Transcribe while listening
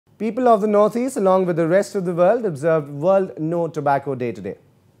People of the Northeast, along with the rest of the world, observed World No Tobacco Day today.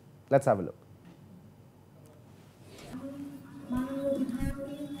 Let's have a look.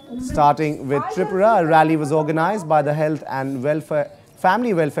 Starting with Tripura, a rally was organized by the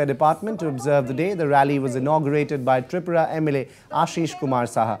Family Welfare Department to observe the day. The rally was inaugurated by Tripura MLA Ashish Kumar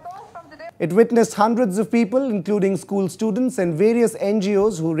Saha. It witnessed hundreds of people, including school students and various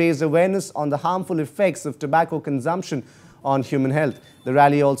NGOs, who raised awareness on the harmful effects of tobacco consumption on human health. The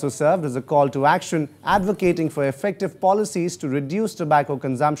rally also served as a call to action, advocating for effective policies to reduce tobacco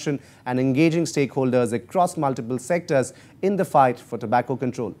consumption and engaging stakeholders across multiple sectors in the fight for tobacco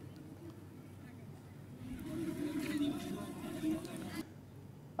control.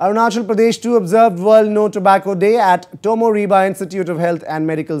 Arunachal Pradesh too observed World No Tobacco Day at Tomo Riba Institute of Health and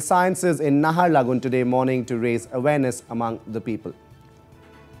Medical Sciences in Naharlagaun today morning to raise awareness among the people.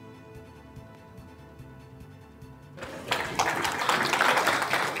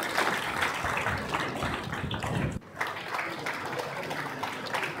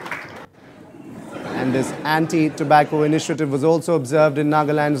 And this anti-tobacco initiative was also observed in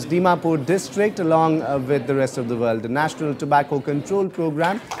Nagaland's Dimapur district along with the rest of the world. The National Tobacco Control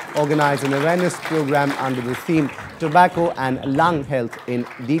Program organized an awareness program under the theme Tobacco and Lung Health in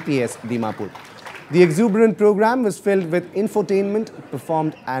DPS Dimapur. The exuberant program was filled with infotainment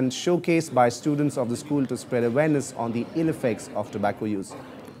performed and showcased by students of the school to spread awareness on the ill effects of tobacco use.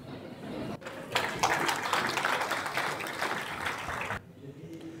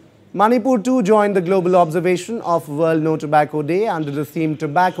 Manipur too joined the global observation of World No Tobacco Day under the theme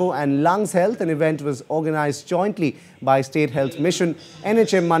Tobacco and Lungs Health. An event was organized jointly by State Heath Mission,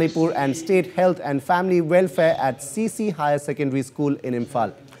 NHM-Manipur and State Health and Family Welfare at CC Higher Secondary School in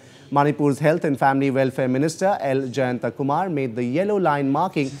Imphal. Manipur's Health and Family Welfare Minister L. Jayanta Kumar made the yellow line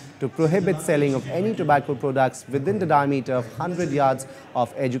marking to prohibit selling of any tobacco products within the diameter of 100 yards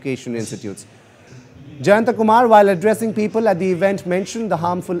of education institutes. Jayanta Kumar, while addressing people at the event, mentioned the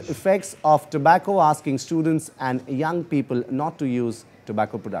harmful effects of tobacco, asking students and young people not to use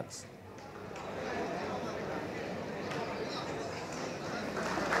tobacco products.